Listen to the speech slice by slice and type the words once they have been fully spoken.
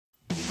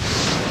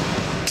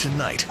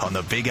Tonight on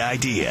The Big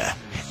Idea,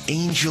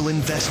 angel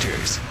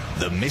investors,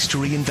 the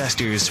mystery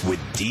investors with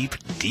deep,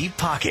 deep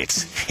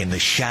pockets in the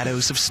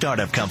shadows of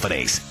startup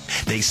companies.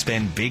 They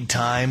spend big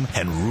time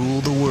and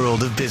rule the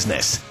world of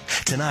business.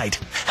 Tonight,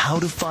 how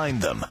to find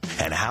them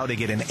and how to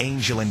get an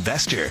angel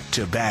investor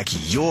to back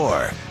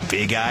your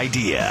big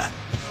idea.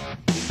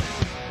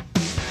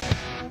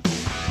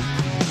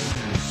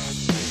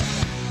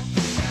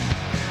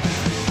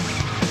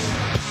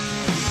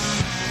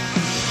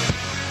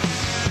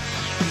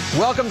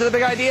 Welcome to The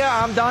Big Idea.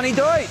 I'm Donnie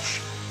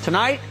Deutsch.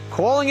 Tonight,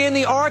 calling in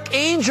the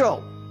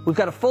Archangel. We've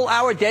got a full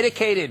hour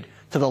dedicated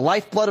to the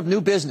lifeblood of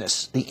new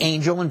business, the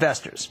angel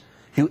investors.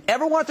 If you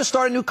ever want to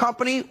start a new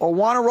company or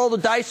want to roll the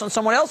dice on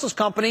someone else's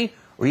company,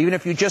 or even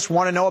if you just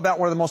want to know about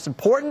one of the most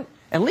important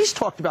and least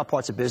talked about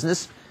parts of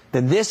business,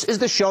 then this is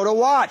the show to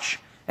watch.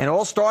 And it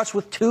all starts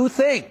with two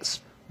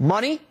things: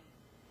 money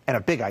and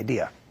a big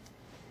idea.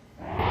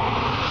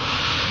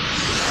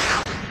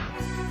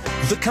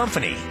 The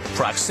company,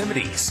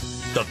 Proximities.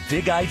 The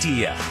Big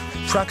Idea.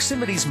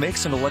 Proximities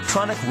makes an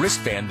electronic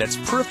wristband that's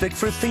perfect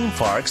for theme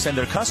parks and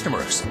their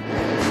customers.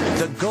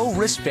 The Go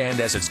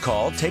wristband, as it's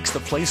called, takes the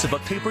place of a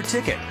paper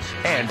ticket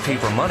and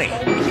paper money.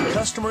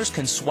 Customers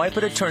can swipe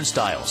it at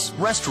turnstiles,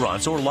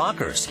 restaurants, or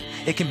lockers.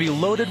 It can be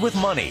loaded with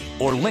money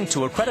or linked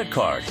to a credit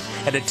card,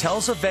 and it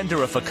tells a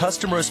vendor if a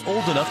customer is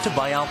old enough to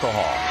buy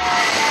alcohol.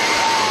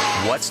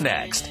 What's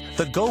next?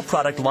 The Go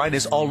product line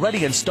is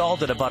already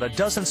installed at about a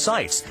dozen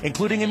sites,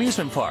 including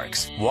amusement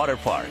parks, water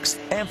parks,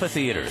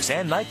 amphitheaters,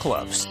 and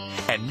nightclubs.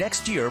 And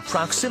next year,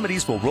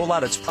 Proximities will roll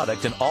out its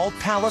product in all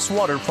Palace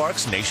water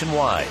parks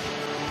nationwide.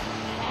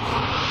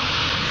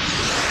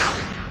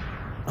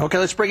 Okay,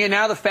 let's bring in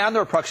now the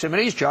founder of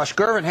Proximities, Josh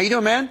Girvin. How you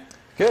doing, man?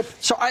 Good.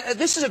 So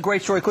this is a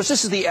great story because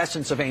this is the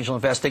essence of angel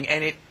investing,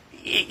 and it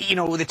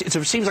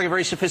seems like a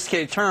very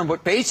sophisticated term,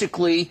 but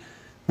basically,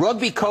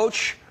 rugby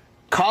coach,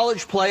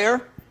 college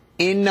player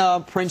in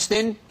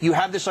Princeton, you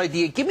have this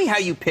idea. Give me how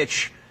you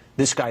pitch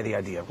this guy the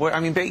idea. I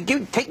mean,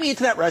 take me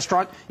into that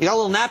restaurant. You got a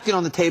little napkin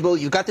on the table.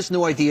 You got this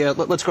new idea.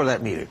 Let's go to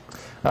that meeting.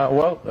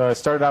 I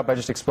started out by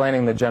just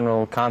explaining the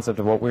general concept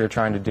of what we were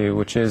trying to do,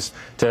 which is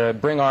to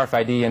bring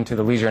RFID into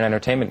the leisure and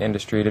entertainment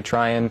industry to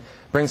try and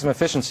bring some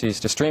efficiencies,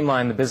 to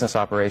streamline the business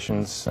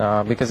operations,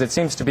 because it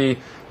seems to be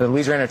the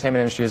leisure and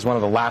entertainment industry is one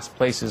of the last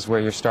places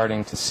where you're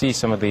starting to see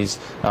some of these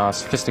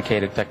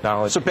sophisticated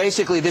technology. So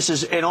basically, this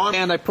is an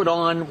armband I put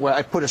on, where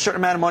I put a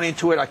certain amount of money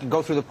into it. I can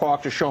go through the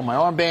park to show my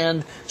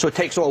armband, so it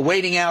takes all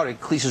waiting out. It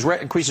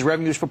increases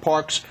revenues for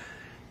parks.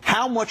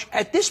 How much,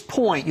 at this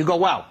point, you go,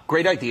 wow,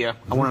 great idea,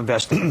 I want to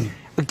invest in it.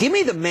 But give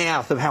me the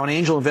math of how an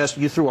angel investor,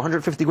 you threw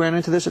 150 grand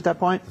into this at that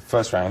point?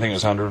 First round, I think it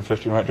was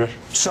 150, right, Josh?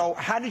 So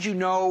how did you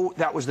know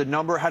that was the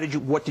number?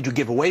 What did you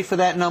give away for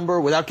that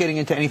number? Without getting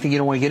into anything you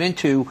don't want to get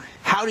into,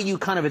 how do you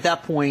kind of, at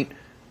that point,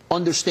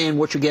 understand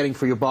what you're getting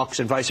for your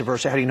bucks and vice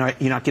versa? How do you know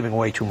you're not giving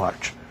away too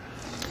much?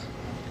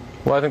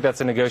 Well, I think that's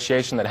a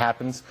negotiation that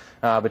happens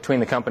between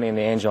the company and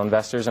the angel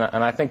investors,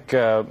 and I think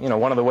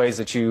one of the ways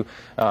that you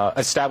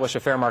establish a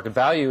fair market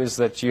value is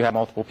that you have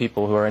multiple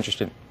people who are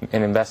interested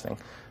in investing.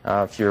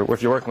 If you're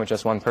working with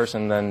just one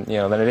person, then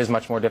it is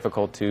much more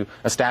difficult to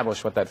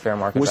establish what that fair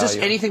market value is. Was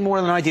this anything more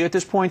than an idea at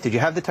this point? Did you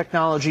have the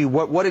technology?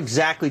 What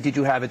exactly did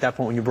you have at that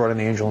point when you brought in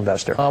the angel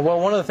investor?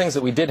 Well, one of the things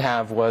that we did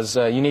have was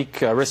a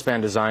unique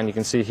wristband design. You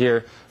can see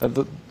here.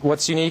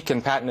 What's unique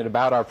and patented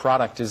about our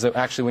product is that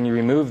actually when you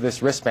remove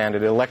this wristband,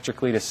 it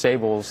electrically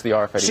disables the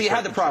RFID. So you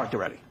had the product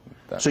already.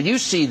 So you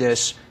see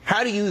this.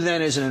 How do you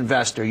then, as an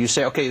investor, you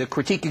say, okay, the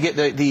critique you get,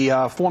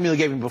 the formula you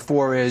gave me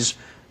before is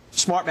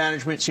smart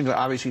management. Seems like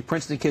obviously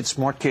Princeton kid,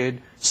 smart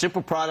kid,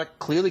 simple product,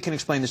 clearly can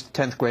explain this to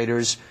 10th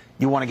graders.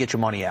 You want to get your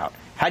money out.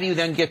 How do you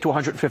then get to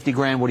 150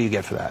 grand? What do you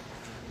get for that?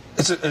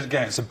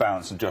 Again, it's a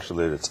balance, and Josh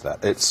alluded to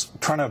that. It's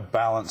trying to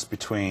balance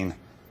between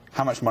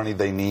how much money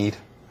they need,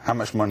 how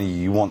much money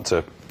you want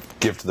to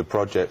give to the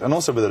project, and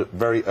also with a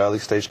very early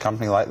stage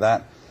company like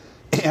that,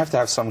 you have to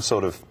have some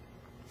sort of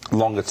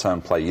longer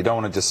term play. You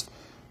don't want to just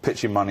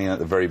pitch your money in at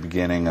the very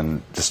beginning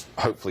and just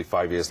hopefully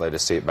 5 years later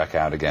see it back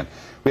out again.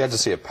 We had to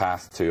see a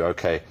path to,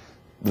 okay,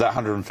 that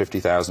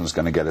 150,000 is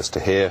going to get us to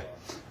here.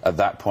 At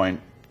that point,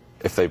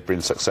 if they've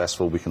been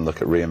successful, we can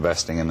look at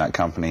reinvesting in that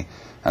company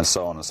and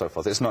so on and so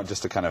forth. It's not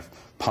just a kind of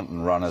punt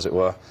and run, as it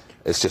were.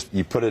 It's just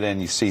you put it in,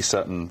 you see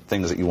certain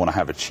things that you want to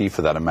have achieved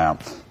for that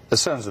amount.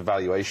 As terms of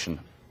valuation,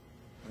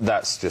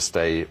 that's just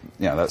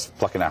that's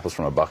plucking apples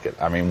from a bucket.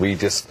 I mean, we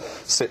just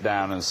sit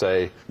down and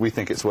say, we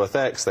think it's worth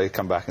X. They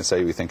come back and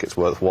say, we think it's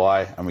worth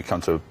Y. And we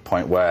come to a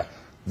point where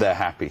they're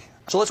happy.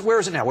 So where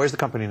is it now? Where's the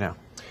company now?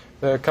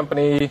 The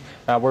company,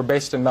 we're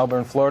based in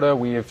Melbourne, Florida.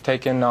 We have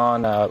taken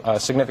on a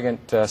significant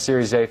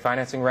Series A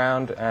financing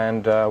round,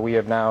 and we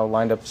have now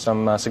lined up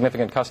some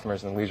significant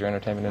customers in the leisure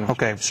entertainment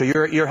industry. Okay, so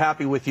you're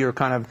happy with your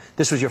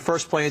this was your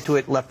first play into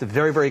it, left a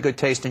very, very good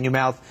taste in your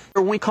mouth.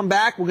 When we come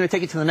back, we're going to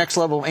take it to the next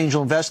level of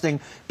angel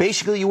investing.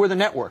 Basically, you were the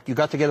network. You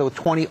got together with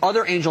 20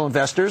 other angel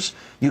investors.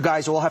 You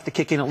guys all have to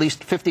kick in at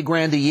least 50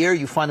 grand a year.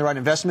 You find the right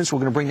investments. We're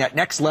going to bring that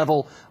next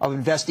level of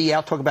investee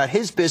out, talk about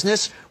his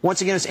business.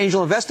 Once again, it's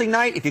Angel Investing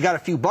Night. If you got a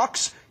few bucks,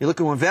 bucks. You're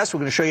looking to invest, we're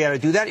going to show you how to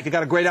do that. If you've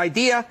got a great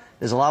idea,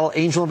 there's a lot of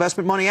angel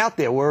investment money out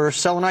there. We're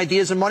selling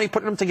ideas and money,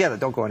 putting them together.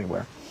 Don't go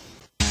anywhere.